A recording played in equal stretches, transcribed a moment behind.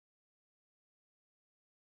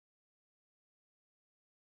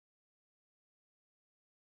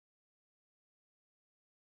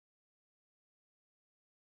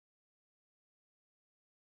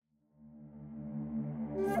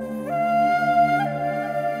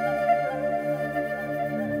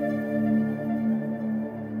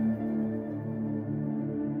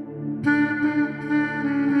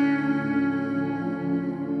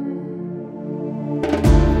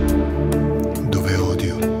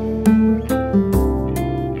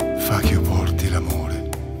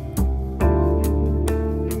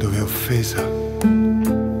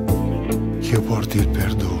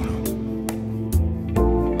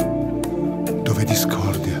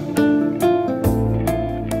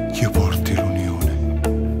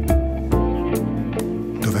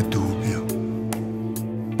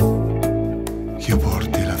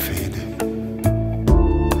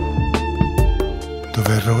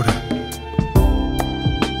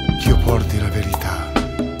Ch'io porti la verità,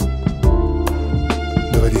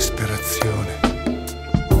 dove disperazione,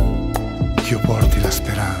 ch'io porti la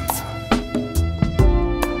speranza,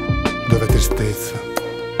 dove tristezza,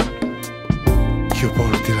 ch'io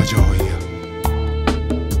porti la gioia,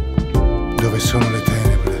 dove sono le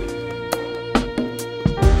tenebre,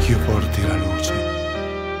 ch'io porti la luce.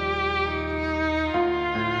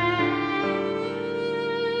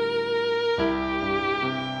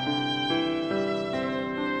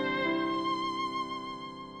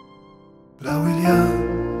 La William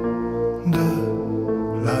de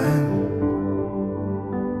la haine,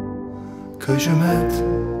 que je mette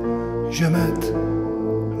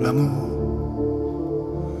l'amour.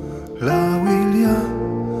 Là où il y a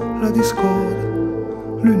la discorde,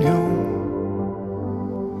 l'union.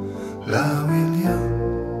 Là où il y a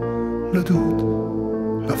le doute,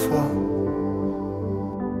 la foi.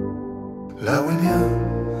 Là où il y a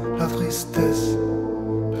la tristesse,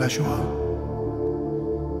 la joie.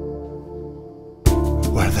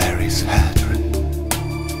 Where there is hatred,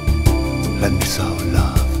 let me sow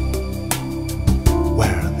love.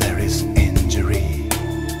 Where there is injury,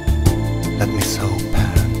 let me sow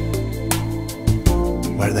pain.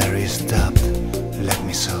 Where there is doubt, let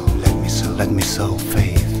me sow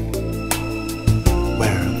faith.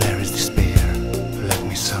 Where there is despair, let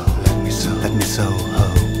me sow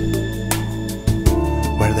hope.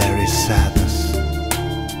 Where there is sadness,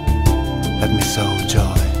 let me sow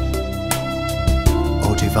joy.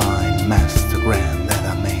 O divine master grant that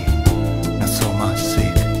I may not so much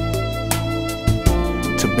seek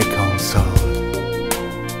to be consoled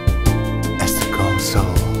as to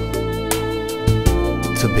console,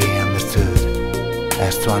 to be understood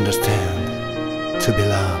as to understand, to be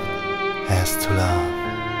loved as to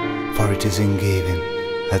love. For it is in giving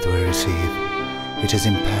that we receive, it is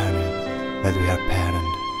in parent that we are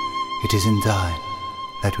parent, it is in dying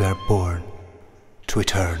that we are born to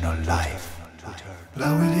eternal life. Là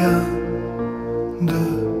où il y a de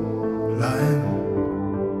la haine,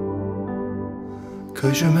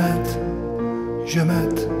 que je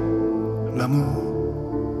mette l'amour.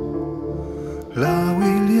 Là où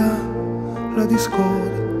il y a la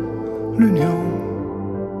discorde, l'union.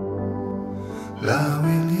 Là où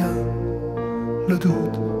il y a le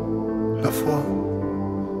doute, la foi.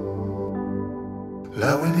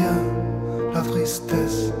 Là où il y a la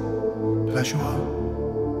tristesse, la joie.